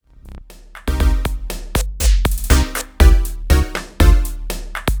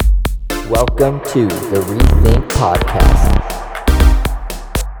Welcome to the Rethink Podcast.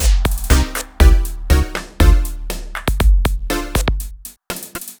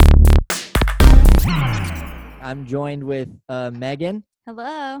 I'm joined with Megan.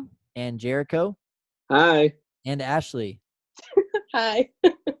 Hello. And Jericho. Hi. And Ashley. Hi.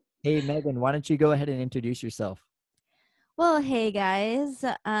 Hey, Megan, why don't you go ahead and introduce yourself? Well, hey guys.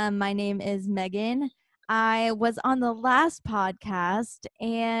 My name is Megan. I was on the last podcast,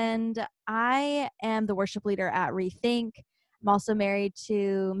 and I am the worship leader at Rethink. I'm also married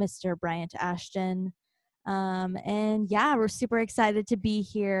to Mr. Bryant Ashton. And yeah, we're super excited to be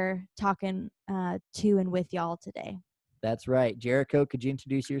here talking to and with y'all today. That's right. Jericho, could you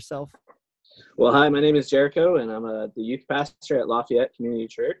introduce yourself? Well, hi, my name is Jericho, and I'm the youth pastor at Lafayette Community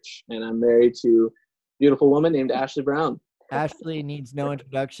Church, and I'm married to a beautiful woman named Ashley Brown. Ashley needs no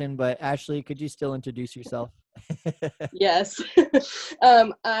introduction, but Ashley, could you still introduce yourself? Yes.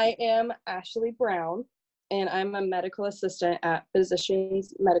 I am Ashley Brown, and I'm a medical assistant at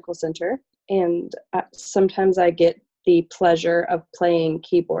Physicians Medical Center. And sometimes I get the pleasure of playing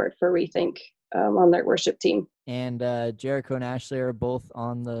keyboard for Rethink on their worship team. And Jericho and Ashley are both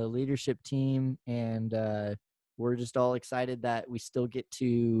on the leadership team, and we're just all excited that we still get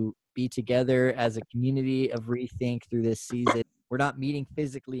to be together as a community of Rethink through this season. We're not meeting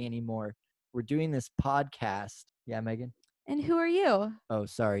physically anymore. We're doing this podcast. Yeah, Megan? And who are you? Oh,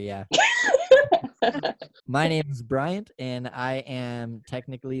 sorry, yeah. My name is Bryant, and I am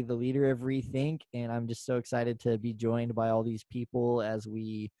technically the leader of Rethink, and I'm just so excited to be joined by all these people as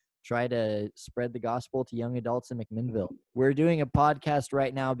we try to spread the gospel to young adults in McMinnville. We're doing a podcast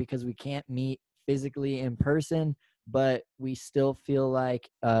right now because we can't meet physically in person, but we still feel like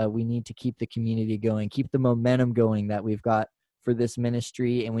we need to keep the community going, keep the momentum going that we've got for this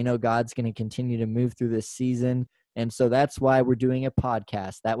ministry, and we know God's going to continue to move through this season. And so that's why we're doing a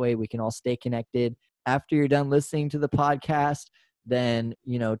podcast. That way we can all stay connected. After you're done listening to the podcast, then,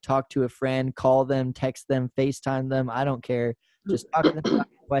 talk to a friend, call them, text them, FaceTime them. I don't care. Just talk to them about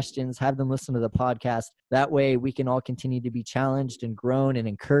questions, have them listen to the podcast. That way we can all continue to be challenged and grown and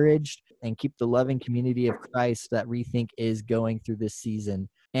encouraged and keep the loving community of Christ that Rethink is going through this season.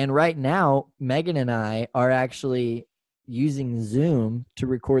 And right now, Megan and I are actually using Zoom to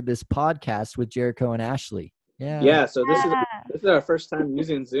record this podcast with Jericho and Ashley. Yeah, so this is our first time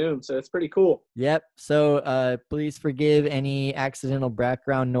using Zoom, so it's pretty cool. Yep. So please forgive any accidental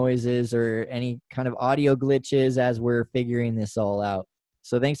background noises or any kind of audio glitches as we're figuring this all out.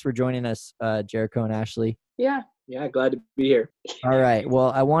 So thanks for joining us, Jericho and Ashley. Yeah, glad to be here. All right.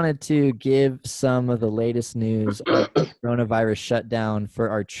 Well, I wanted to give some of the latest news of the coronavirus shutdown for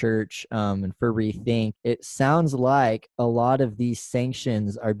our church and for Rethink. It sounds like a lot of these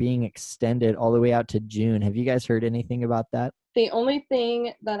sanctions are being extended all the way out to June. Have you guys heard anything about that? The only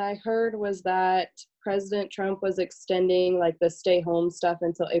thing that I heard was that President Trump was extending the stay home stuff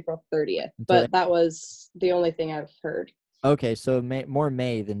until April 30th, but that was the only thing I've heard. Okay, so more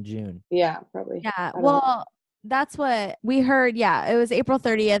May than June. Yeah, probably. Yeah, well, that's what we heard. Yeah, it was April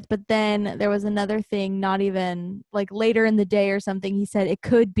 30th, but then there was another thing, not even later in the day or something. He said it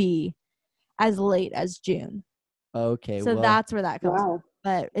could be as late as June. Okay. So that's where that comes from. Wow.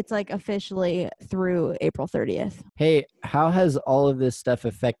 But it's officially through April 30th. Hey, how has all of this stuff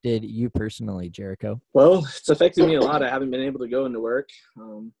affected you personally, Jericho? Well, it's affected me a lot. I haven't been able to go into work.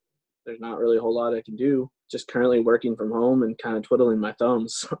 There's not really a whole lot I can do. Just currently working from home and kind of twiddling my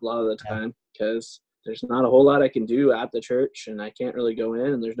thumbs a lot of the time because there's not a whole lot I can do at the church, and I can't really go in,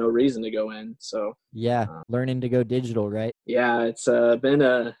 and there's no reason to go in. So yeah, learning to go digital, right? Yeah, it's been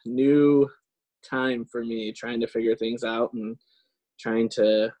a new time for me trying to figure things out and trying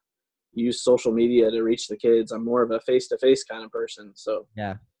to use social media to reach the kids. I'm more of a face-to-face kind of person, so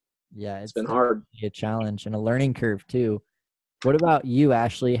yeah, it's been hard. A challenge and a learning curve too. What about you,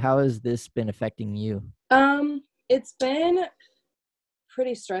 Ashley? How has this been affecting you? It's been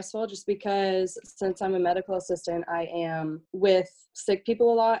pretty stressful just because since I'm a medical assistant, I am with sick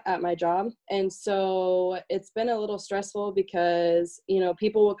people a lot at my job. And so it's been a little stressful because,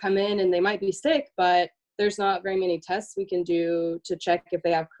 people will come in and they might be sick, but there's not very many tests we can do to check if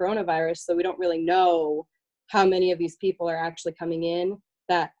they have coronavirus. So we don't really know how many of these people are actually coming in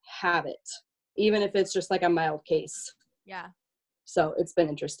that have it, even if it's just a mild case. Yeah. So it's been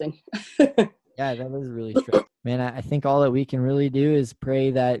interesting. Yeah, that was really stressful. Man, I think all that we can really do is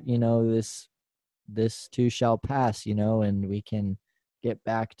pray that, this too shall pass, and we can get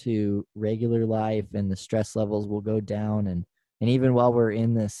back to regular life and the stress levels will go down. And even while we're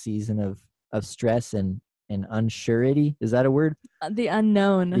in this season of stress and unsurety, is that a word? The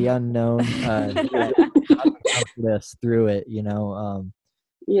unknown. The unknown. God will comfort us through it,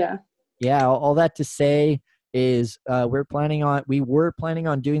 Yeah. Yeah, all that to say is we were planning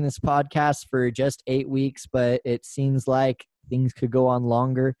on doing this podcast for just 8 weeks, but it seems like things could go on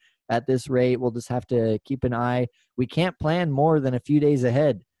longer. At this rate, we'll just have to keep an eye. We can't plan more than a few days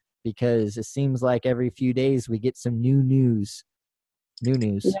ahead because it seems like every few days we get some new news. Yep.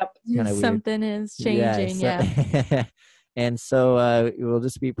 Kind of weird. Something is changing. Yeah. And so we'll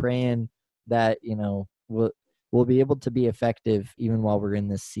just be praying that we'll be able to be effective even while we're in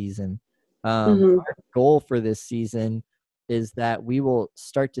this season. Our goal for this season is that we will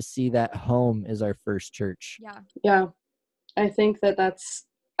start to see that home is our first church. Yeah. I think that's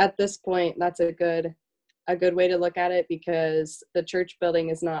at this point, that's a good way to look at it, because the church building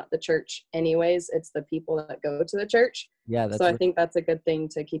is not the church anyways. It's the people that go to the church. Yeah. So I think that's a good thing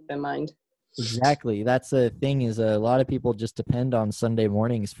to keep in mind. Exactly. That's the thing, is a lot of people just depend on Sunday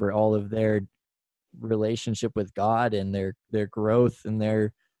mornings for all of their relationship with God and their growth and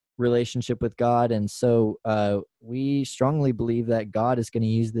their relationship with God. And so we strongly believe that God is going to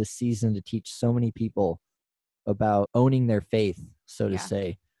use this season to teach so many people about owning their faith, so to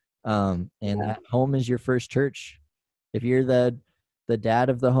say. That home is your first church. If you're the dad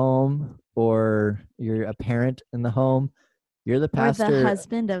of the home, or you're a parent in the home, you're the pastor. Or the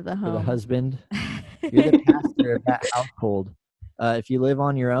husband of the home. The husband. You're the pastor of that household. If you live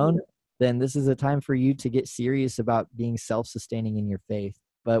on your own, then this is a time for you to get serious about being self-sustaining in your faith.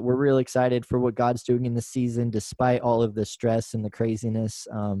 But we're real excited for what God's doing in this season, despite all of the stress and the craziness.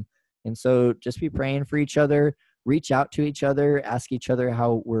 And so just be praying for each other, reach out to each other, ask each other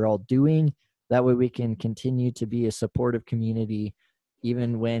how we're all doing. That way we can continue to be a supportive community,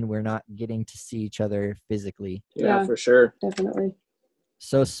 even when we're not getting to see each other physically. Yeah, for sure. Definitely.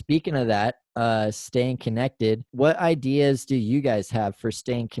 So speaking of that, staying connected, what ideas do you guys have for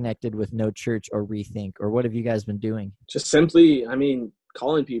staying connected with No Church or Rethink, or what have you guys been doing? Just simply,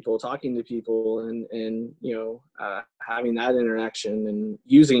 calling people, talking to people, and having that interaction, and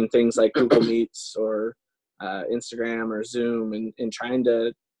using things like Google Meets or Instagram or Zoom, and trying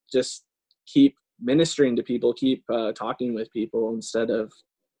to just keep ministering to people, keep talking with people, instead of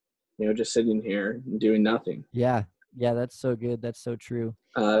just sitting here and doing nothing. Yeah, that's so good. That's so true.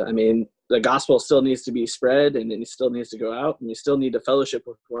 The gospel still needs to be spread, and it still needs to go out, and we still need to fellowship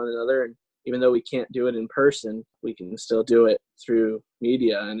with one another. And even though we can't do it in person, we can still do it through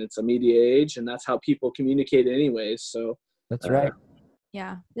media, and it's a media age, and that's how people communicate anyways. So that's right.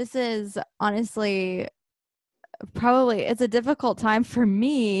 Yeah, this is honestly probably, it's a difficult time for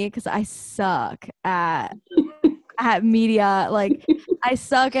me because I suck at media. Like I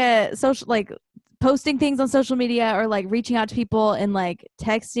suck at social, like posting things on social media, or like reaching out to people and like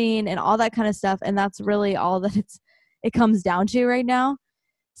texting and all that kind of stuff. And that's really all that it comes down to right now.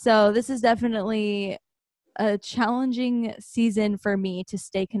 So this is definitely a challenging season for me to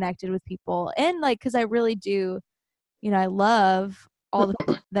stay connected with people. And like, cause I really do, I love all the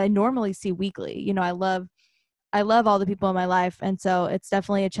people that I normally see weekly. I love all the people in my life. And so it's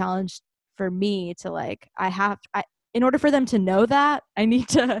definitely a challenge for me to like, in order for them to know that, I need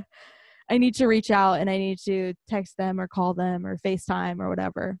to reach out, and I need to text them or call them or FaceTime or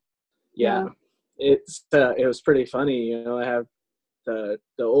whatever. Yeah. It was pretty funny. I have the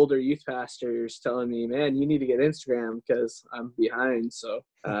older youth pastors telling me, man, you need to get Instagram because I'm behind. So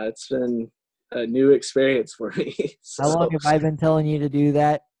it's been a new experience for me. So, how long have I been telling you to do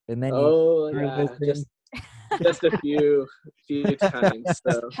that? And then just a few times.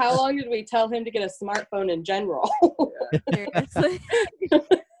 So. How long did we tell him to get a smartphone in general? Seriously.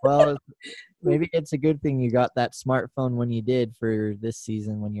 Well, maybe it's a good thing you got that smartphone when you did for this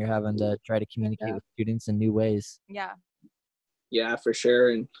season, when you're having to try to communicate with students in new ways. Yeah, for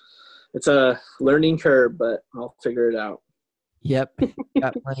sure. And it's a learning curve, but I'll figure it out. Yep.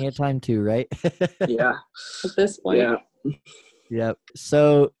 Got plenty of time too, right? Yeah. At this point. Yeah. Yep.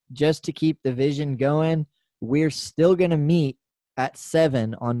 So just to keep the vision going, we're still going to meet at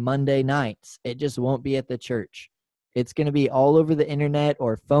 7 on Monday nights. It just won't be at the church. It's going to be all over the internet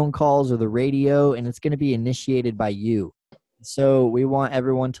or phone calls or the radio, and it's going to be initiated by you. So we want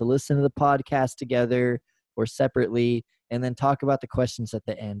everyone to listen to the podcast together or separately, and then talk about the questions at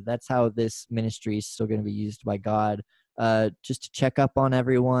the end. That's how this ministry is still going to be used by God, just to check up on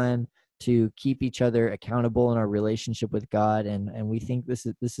everyone, to keep each other accountable in our relationship with God. And we think this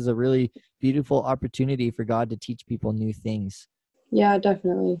is a really beautiful opportunity for God to teach people new things. Yeah,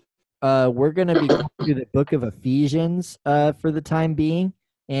 definitely. We're going to be going through the book of Ephesians for the time being.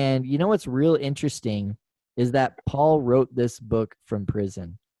 And what's real interesting is that Paul wrote this book from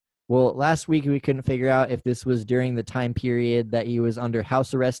prison. Well, last week we couldn't figure out if this was during the time period that he was under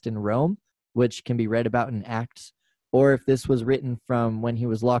house arrest in Rome, which can be read about in Acts, or if this was written from when he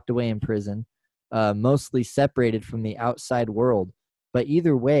was locked away in prison, mostly separated from the outside world. But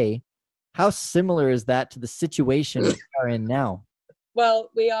either way, how similar is that to the situation we are in now? Well,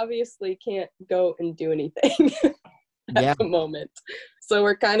 we obviously can't go and do anything Yeah. at the moment. So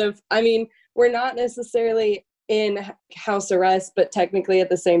we're kind of, I mean, we're not necessarily in house arrest, but technically at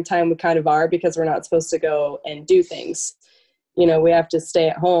the same time we kind of are, because we're not supposed to go and do things. You know, we have to stay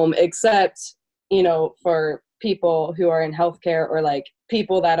at home, except, you know, for people who are in healthcare or like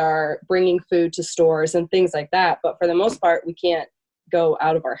people that are bringing food to stores and things like that. But for the most part, we can't go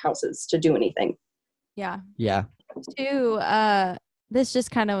out of our houses to do anything. Yeah. Yeah. This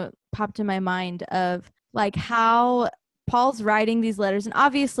just kind of popped in my mind of like how Paul's writing these letters, and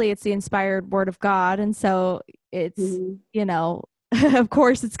obviously it's the inspired word of God, and so it's you know, of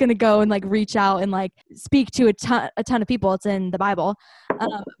course it's going to go and like reach out and like speak to a ton of people. It's in the Bible.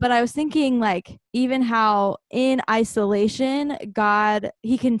 But I was thinking like even how in isolation God,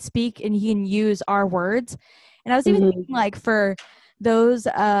 he can speak and he can use our words. And I was even thinking like for those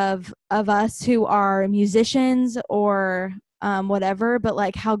of us who are musicians or whatever, but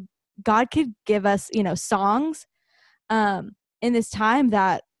like how God could give us, you know, songs in this time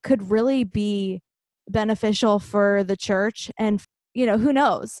that could really be beneficial for the church. And, you know, who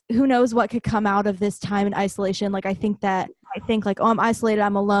knows what could come out of this time in isolation. Like, I think like, oh, I'm isolated,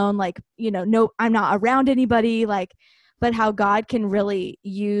 I'm alone. Like, you know, no, I'm not around anybody. Like, but how God can really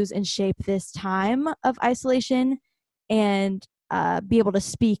use and shape this time of isolation and be able to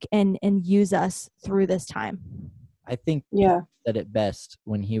speak and use us through this time. I think Paul said it best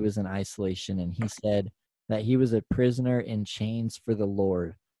when he was in isolation, and he said that he was a prisoner in chains for the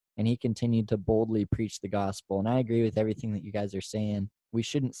Lord, and he continued to boldly preach the gospel. And I agree with everything that you guys are saying. We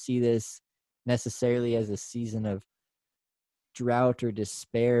shouldn't see this necessarily as a season of drought or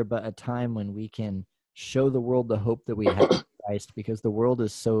despair, but a time when we can show the world the hope that we have in Christ, because the world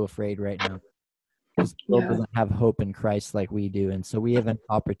is so afraid right now. Because the world doesn't have hope in Christ like we do. And so we have an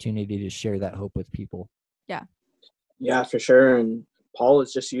opportunity to share that hope with people. Yeah. Yeah, for sure. And Paul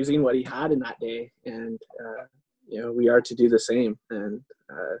is just using what he had in that day. And, you know, we are to do the same. And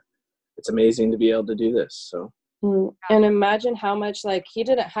it's amazing to be able to do this. So. And imagine how much, like, he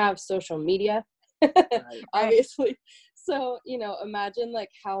didn't have social media, obviously. So, you know, imagine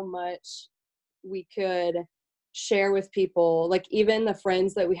like how much we could share with people, like even the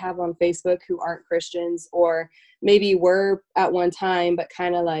friends that we have on Facebook who aren't Christians, or maybe were at one time but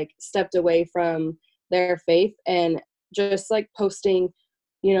kind of like stepped away from their faith, and just like posting,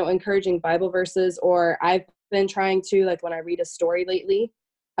 you know, encouraging Bible verses. Or I've been trying to, like, when I read a story lately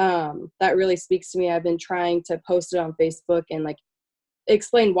that really speaks to me, I've been trying to post it on Facebook and like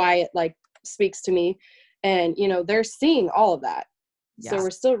explain why it like speaks to me. And, you know, they're seeing all of that. So we're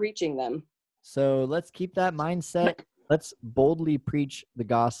still reaching them. So let's keep that mindset. Let's boldly preach the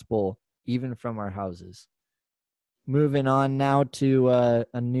gospel, even from our houses. Moving on now to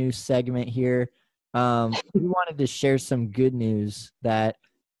a new segment here. We wanted to share some good news that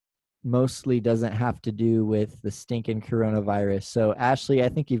mostly doesn't have to do with the stinking coronavirus. So Ashley, I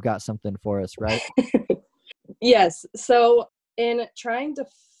think you've got something for us, right? Yes. So in trying to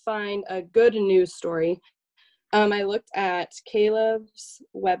find a good news story, I looked at Caleb's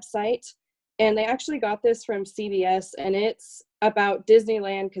website, and they actually got this from CBS, and it's about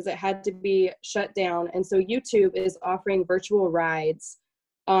Disneyland because it had to be shut down. And so YouTube is offering virtual rides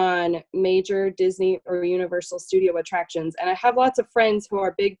on major Disney or Universal Studio attractions. And I have lots of friends who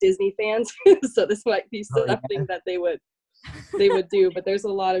are big Disney fans, so this might be something that they would do. But there's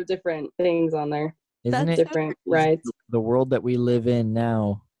a lot of different things on there. Isn't it different rides? The world that we live in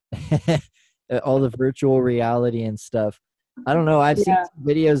now, all the virtual reality and stuff. I don't know. I've seen some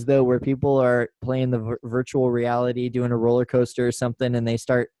videos though where people are playing the virtual reality, doing a roller coaster or something, and they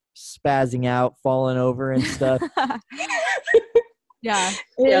start spazzing out, falling over and stuff. Yeah,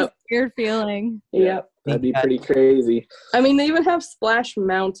 it's a weird feeling. Yep. That'd be pretty crazy. I mean, they even have Splash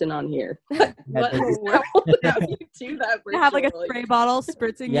Mountain on here. What in the world? How do you do that? They have like a spray bottle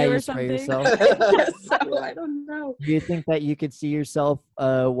spritzing you or something. Yourself. I don't know. Do you think that you could see yourself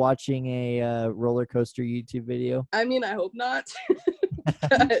watching a roller coaster YouTube video? I mean, I hope not.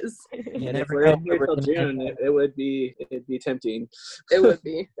 If we're in here till June, it'd be tempting. It would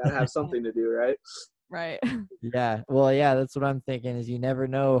be. Gotta have something to do, right? Right. Yeah. Well, yeah, that's what I'm thinking, is you never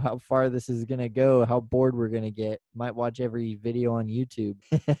know how far this is going to go, how bored we're going to get. Might watch every video on YouTube.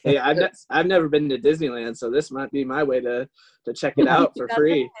 Hey, I've never been to Disneyland, so this might be my way to check it out for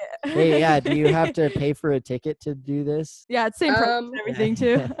free. Hey, yeah, do you have to pay for a ticket to do this? Yeah, it's same price and everything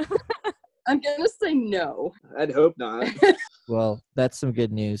too. I'm going to say no. I'd hope not. Well, that's some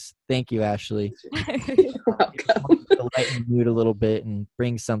good news. Thank you, Ashley. You're welcome. to lighten the mood a little bit and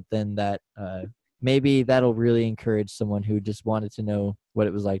bring something that maybe that'll really encourage someone who just wanted to know what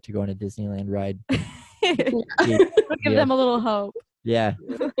it was like to go on a Disneyland ride. Give them a little hope. Yeah.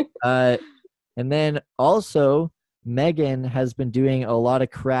 And then also, Megan has been doing a lot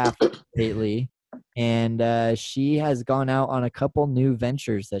of craft lately, and she has gone out on a couple new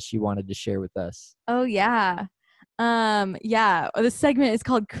ventures that she wanted to share with us. Oh yeah. This segment is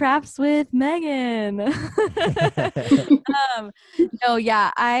called Crafts with Megan.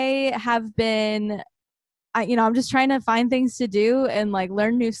 I have been I'm just trying to find things to do and like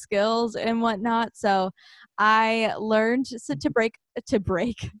learn new skills and whatnot. So I learned to bake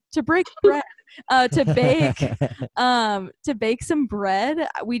bread, to bake some bread.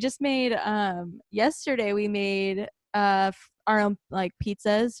 We just made yesterday we made our own like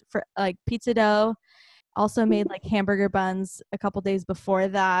pizzas for like pizza dough. Also made like hamburger buns a couple days before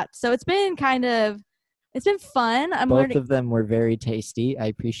that. So it's been fun. I'm Both learning. of them were very tasty. I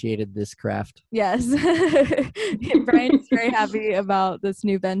appreciated this craft. Yes. Brian's very happy about this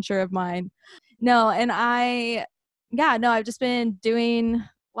new venture of mine. I've just been doing a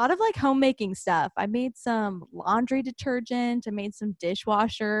lot of like homemaking stuff. I made some laundry detergent. I made some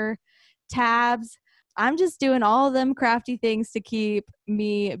dishwasher tabs. I'm just doing all of them crafty things to keep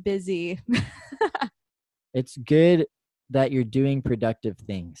me busy. It's good that you're doing productive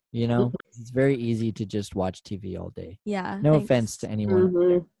things, It's very easy to just watch TV all day. Yeah. No thanks. offense to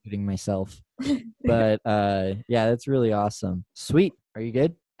anyone, including myself. But that's really awesome. Sweet. Are you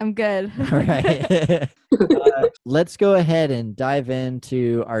good? I'm good. All right. Let's go ahead and dive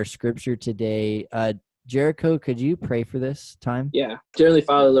into our scripture today. Jericho, could you pray for this time? Yeah. Dearly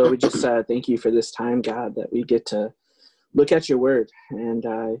Father, Lord, we just thank you for this time, God, that we get to look at your word. And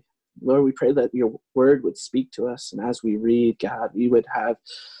Lord, we pray that your word would speak to us. And as we read, God, we would have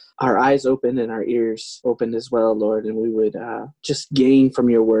our eyes open and our ears opened as well, Lord. And we would just gain from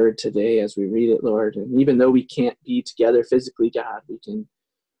your word today as we read it, Lord. And even though we can't be together physically, God, we can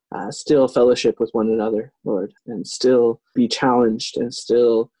still fellowship with one another, Lord, and still be challenged and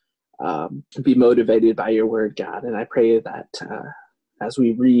still be motivated by your word, God. And I pray that as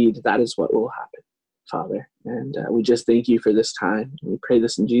we read, that is what will happen, Father. And we just thank you for this time. We pray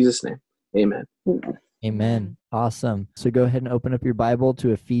this in Jesus' name. Amen. Amen. Awesome. So go ahead and open up your Bible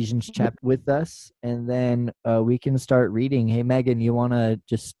to Ephesians chapter with us, and then we can start reading. Hey, Megan, you want to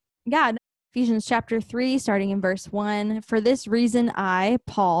just... Yeah. Ephesians chapter 3, starting in verse 1. For this reason I,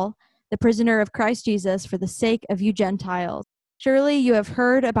 Paul, the prisoner of Christ Jesus, for the sake of you Gentiles, surely you have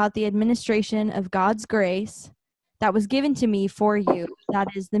heard about the administration of God's grace that was given to me for you. That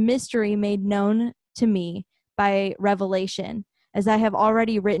is the mystery made known to me by revelation, as I have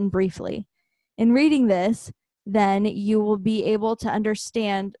already written briefly. In reading this, then you will be able to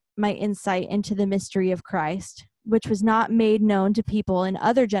understand my insight into the mystery of Christ, which was not made known to people in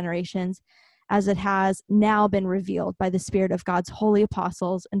other generations, as it has now been revealed by the Spirit of God's holy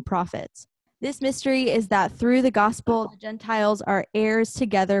apostles and prophets. This mystery is that through the gospel, the Gentiles are heirs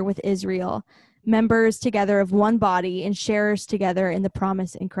together with Israel, members together of one body, and sharers together in the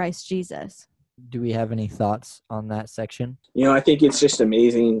promise in Christ Jesus. Do we have any thoughts on that section? I think it's just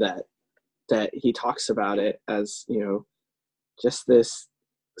amazing that he talks about it as, just this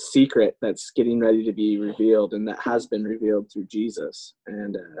secret that's getting ready to be revealed, and that has been revealed through Jesus.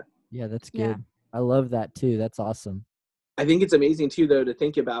 And yeah, that's good. Yeah. I love that too. That's awesome. I think it's amazing too, though, to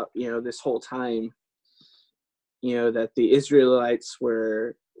think about, this whole time, that the Israelites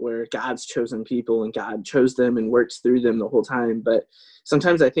were God's chosen people, and God chose them and works through them the whole time. But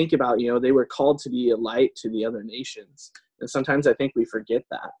sometimes I think about, they were called to be a light to the other nations. And sometimes I think we forget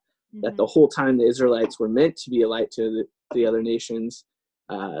that the whole time the Israelites were meant to be a light to the other nations,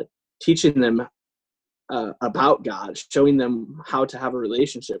 teaching them about God, showing them how to have a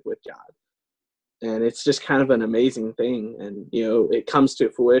relationship with God. And it's just kind of an amazing thing. And, it comes to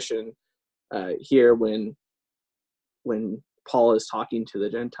fruition here when Paul is talking to the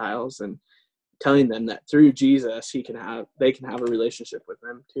Gentiles and telling them that through Jesus, they can have a relationship with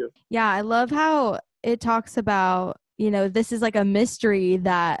them too. Yeah, I love how it talks about, this is like a mystery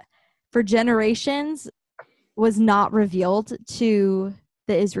that for generations was not revealed to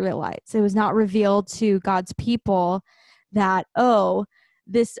the Israelites. It was not revealed to God's people that,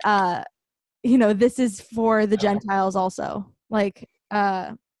 this, this is for the Gentiles also. Like,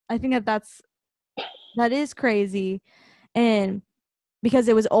 I think that is crazy. And because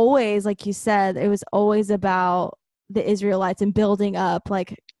it was always, like you said, it was always about the Israelites and building up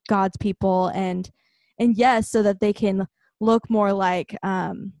like God's people and yes, so that they can look more like,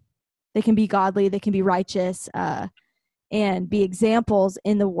 they can be godly, they can be righteous, and be examples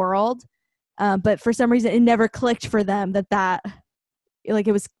in the world. But for some reason, it never clicked for them that like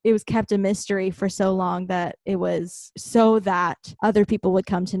it was kept a mystery for so long, that it was so that other people would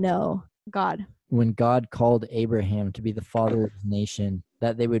come to know God. When God called Abraham to be the father of his nation,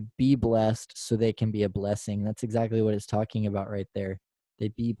 that they would be blessed so they can be a blessing. That's exactly what it's talking about right there. They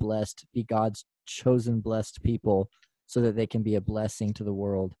be blessed, be God's chosen blessed people so that they can be a blessing to the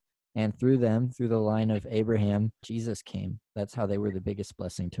world. And through them, through the line of Abraham, Jesus came. That's how they were the biggest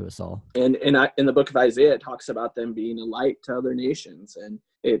blessing to us all. And in the book of Isaiah, it talks about them being a light to other nations. And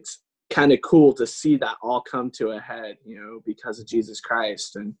it's kind of cool to see that all come to a head, because of Jesus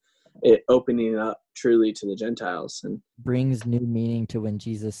Christ, and it opening up truly to the Gentiles. And brings new meaning to when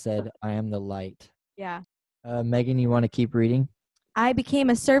Jesus said, I am the light. Yeah. Megan, you want to keep reading? I became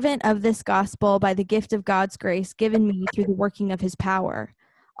a servant of this gospel by the gift of God's grace given me through the working of his power.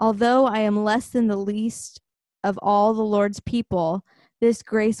 Although I am less than the least of all the Lord's people, this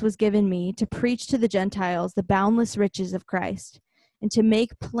grace was given me to preach to the Gentiles the boundless riches of Christ, and to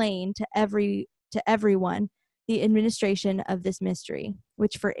make plain to everyone the administration of this mystery,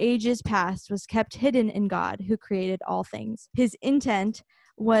 which for ages past was kept hidden in God, who created all things. His intent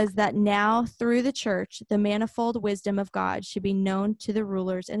was that now, through the church, the manifold wisdom of God should be known to the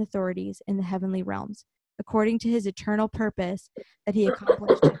rulers and authorities in the heavenly realms, according to his eternal purpose that he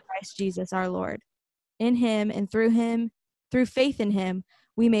accomplished in Christ Jesus our Lord. In him and through faith in him,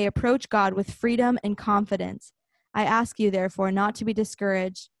 we may approach God with freedom and confidence. I ask you, therefore, not to be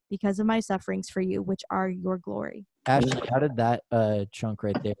discouraged because of my sufferings for you, which are your glory. Ashley, how did that chunk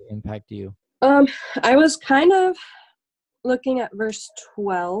right there impact you? I was kind of looking at verse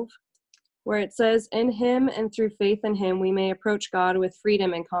 12, where it says, in him and through faith in him, we may approach God with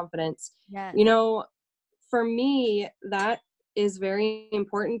freedom and confidence. Yes. For me, that is very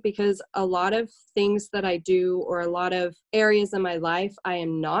important, because a lot of things that I do, or a lot of areas in my life, I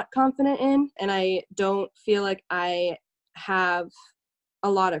am not confident in, and I don't feel like I have a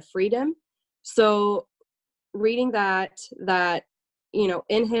lot of freedom. So reading that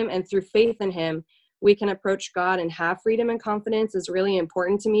in him and through faith in him, we can approach God and have freedom and confidence is really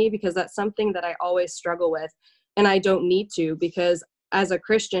important to me, because that's something that I always struggle with, and I don't need to, because as a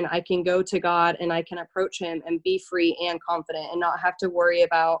Christian, I can go to God and I can approach him and be free and confident and not have to worry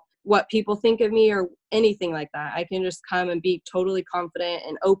about what people think of me or anything like that. I can just come and be totally confident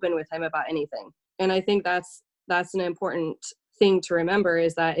and open with him about anything. And I think that's an important thing to remember,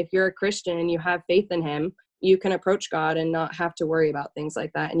 is that if you're a Christian and you have faith in him, you can approach God and not have to worry about things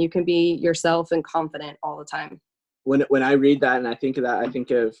like that. And you can be yourself and confident all the time. When I read that and I think of that, I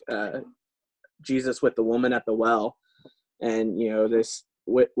think of Jesus with the woman at the well. And,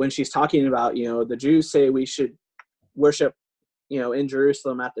 when she's talking about, the Jews say we should worship, in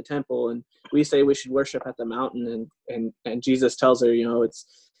Jerusalem at the temple, and we say we should worship at the mountain. And Jesus tells her,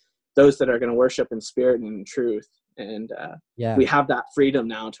 it's those that are going to worship in spirit and in truth. And we have that freedom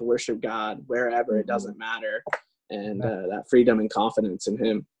now to worship God wherever. It doesn't matter. And that freedom and confidence in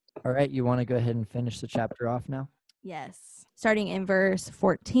him. All right. You want to go ahead and finish the chapter off now? Yes. Starting in verse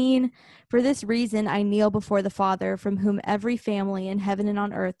 14, for this reason I kneel before the Father, from whom every family in heaven and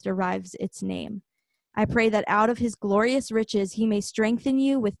on earth derives its name. I pray that out of his glorious riches he may strengthen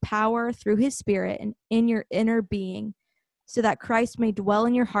you with power through his Spirit and in your inner being, so that Christ may dwell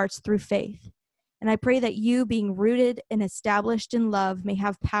in your hearts through faith. And I pray that you, being rooted and established in love, may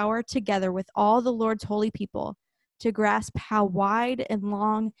have power together with all the Lord's holy people to grasp how wide and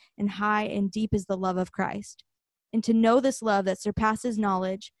long and high and deep is the love of Christ, and to know this love that surpasses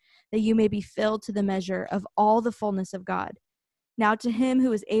knowledge, that you may be filled to the measure of all the fullness of God. Now to him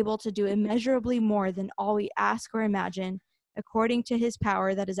who is able to do immeasurably more than all we ask or imagine, according to his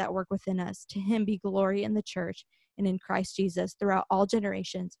power that is at work within us, to him be glory in the church and in Christ Jesus throughout all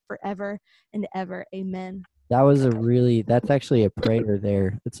generations, forever and ever. Amen. That's actually a prayer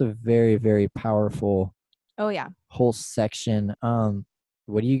there. It's a very, very powerful whole section.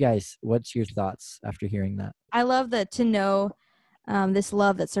 What's your thoughts after hearing that? I love that, to know this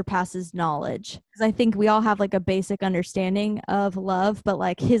love that surpasses knowledge, because I think we all have like a basic understanding of love, but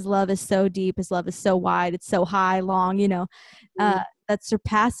like his love is so deep, his love is so wide, it's so high, long, that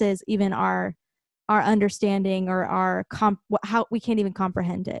surpasses even our understanding or how we can't even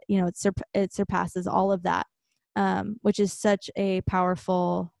comprehend it. It surpasses all of that, which is such a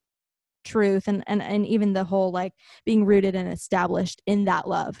powerful truth, and even the whole like being rooted and established in that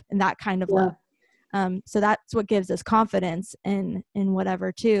love and that kind of love. So that's what gives us confidence in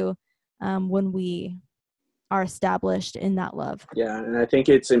whatever too, when we are established in that love. Yeah, and I think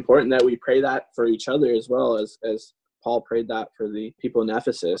it's important that we pray that for each other as well, as Paul prayed that for the people in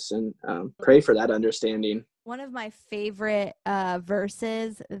Ephesus, and pray for that understanding. One of my favorite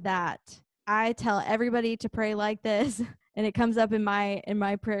verses that I tell everybody to pray like this, and it comes up in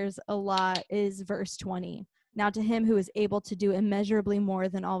my prayers a lot, is verse 20. Now to him who is able to do immeasurably more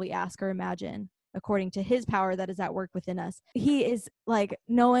than all we ask or imagine, according to his power that is at work within us. He is like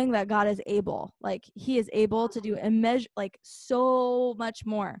knowing that God is able, like he is able to do like so much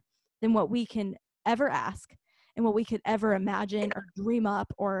more than what we can ever ask and what we could ever imagine or dream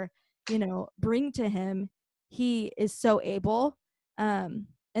up or, bring to him. He is so able. And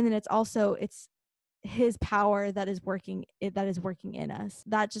then it's his power that is working in us.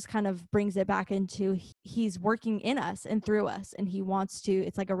 That just kind of brings it back into he's working in us and through us, and he wants to,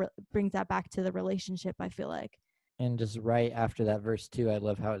 it's like brings that back to the relationship, I feel like. And just right after that verse 2, I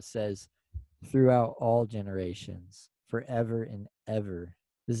love how it says, throughout all generations, forever and ever.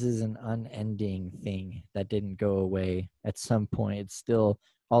 This is an unending thing that didn't go away at some point. It's still,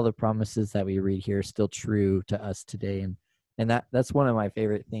 all the promises that we read here are still true to us today. And that's one of my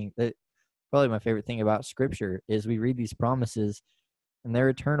favorite things. Probably my favorite thing about scripture is we read these promises and they're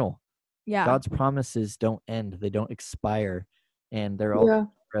eternal. Yeah. God's promises don't end. They don't expire, and they're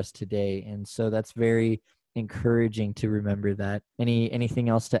all for us today. And so that's very encouraging to remember that. Anything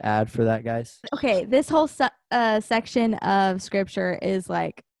else to add for that, guys? Okay. This whole section of scripture is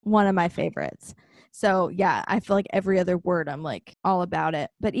like one of my favorites. So yeah, I feel like every other word, I'm like all about it.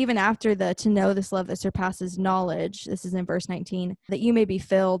 But even after to know this love that surpasses knowledge, this is in verse 19, that you may be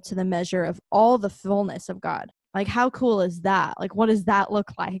filled to the measure of all the fullness of God. Like, how cool is that? Like, what does that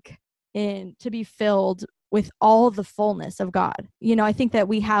look like to be filled with all the fullness of God? I think that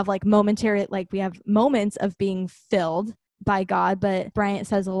we have like we have moments of being filled by God, but Bryant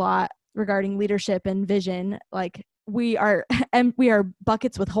says a lot regarding leadership and vision. Like, we are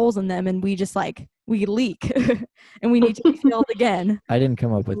buckets with holes in them, and we just we leak and we need to be filled again. I didn't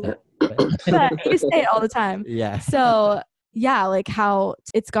come up with that. But you say it all the time. Yeah. So yeah, like how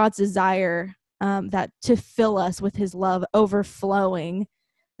it's God's desire that to fill us with his love overflowing,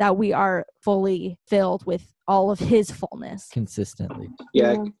 that we are fully filled with all of his fullness consistently.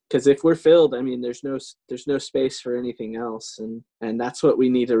 Yeah, because if we're filled, I mean, there's no space for anything else, and that's what we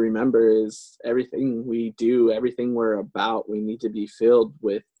need to remember, is everything we do, everything we're about, we need to be filled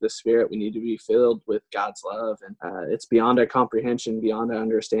with the Spirit. We need to be filled with God's love, and it's beyond our comprehension, beyond our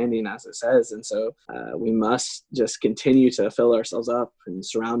understanding, as it says. And so we must just continue to fill ourselves up and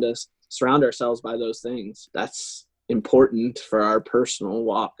surround ourselves by those things. That's important for our personal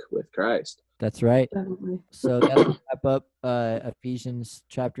walk with Christ. That's right. Definitely. So that'll wrap up Ephesians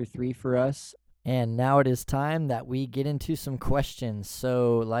chapter 3 for us. And now it is time that we get into some questions.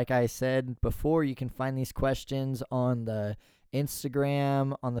 So like I said before, you can find these questions on the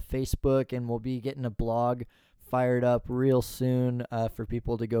Instagram, on the Facebook, and we'll be getting a blog fired up real soon for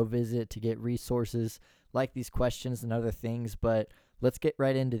people to go visit to get resources like these questions and other things. But let's get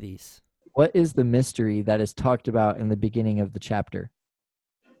right into these. What is the mystery that is talked about in the beginning of the chapter?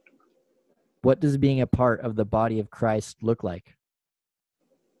 What does being a part of the body of Christ look like?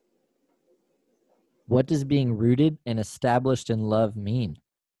 What does being rooted and established in love mean?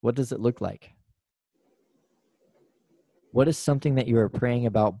 What does it look like? What is something that you are praying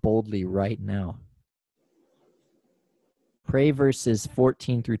about boldly right now? Pray verses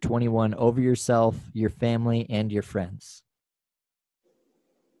 14 through 21 over yourself, your family, and your friends.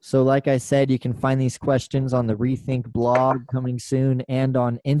 So like I said, you can find these questions on the Rethink blog coming soon and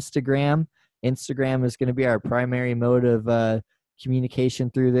on Instagram. Instagram is going to be our primary mode of communication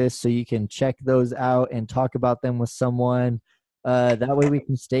through this, so you can check those out and talk about them with someone. That way we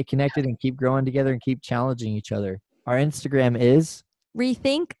can stay connected and keep growing together and keep challenging each other. Our Instagram is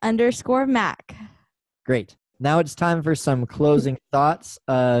Rethink_Mac. Great. Now it's time for some closing thoughts.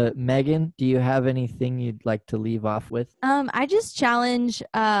 Megan, do you have anything you'd like to leave off with? I want to challenge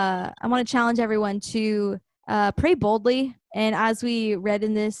everyone to pray boldly. And as we read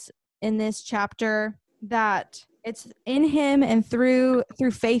in this chapter, that it's in him and through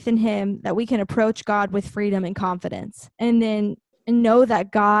faith in him that we can approach God with freedom and confidence, and know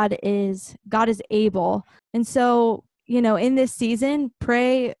that God is able. And so, in this season,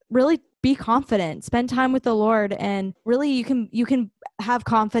 pray, really be confident, spend time with the Lord, and really you can have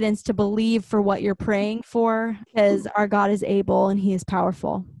confidence to believe for what you're praying for, because our God is able and he is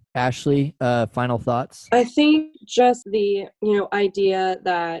powerful. Ashley, final thoughts? I think just the, idea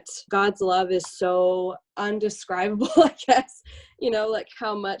that God's love is so undescribable, I guess, like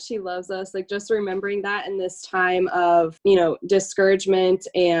how much he loves us, like just remembering that in this time of, discouragement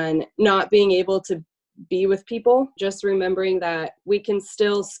and not being able to be with people, just remembering that we can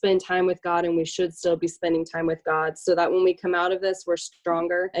still spend time with God and we should still be spending time with God, so that when we come out of this, we're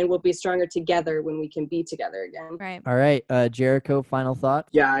stronger, and we'll be stronger together when we can be together again. Right. All right, Jericho, final thought?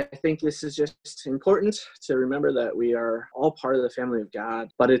 Yeah, I think this is just important to remember that we are all part of the family of God,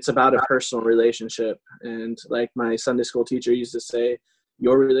 but it's about a personal relationship. And like my Sunday school teacher used to say,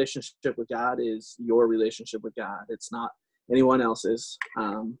 your relationship with God is your relationship with God. It's not anyone else's,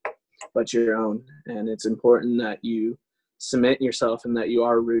 but your own. And it's important that you cement yourself and that you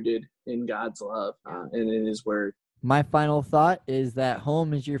are rooted in God's love and in his word. My final thought is that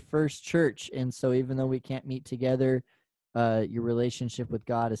home is your first church. And so even though we can't meet together, your relationship with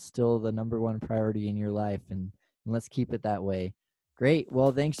God is still the number one priority in your life. And let's keep it that way. Great.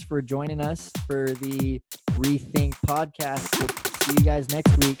 Well, thanks for joining us for the Rethink podcast. We'll see you guys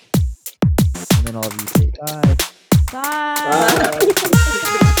next week. And then all of you say bye. Bye. Bye.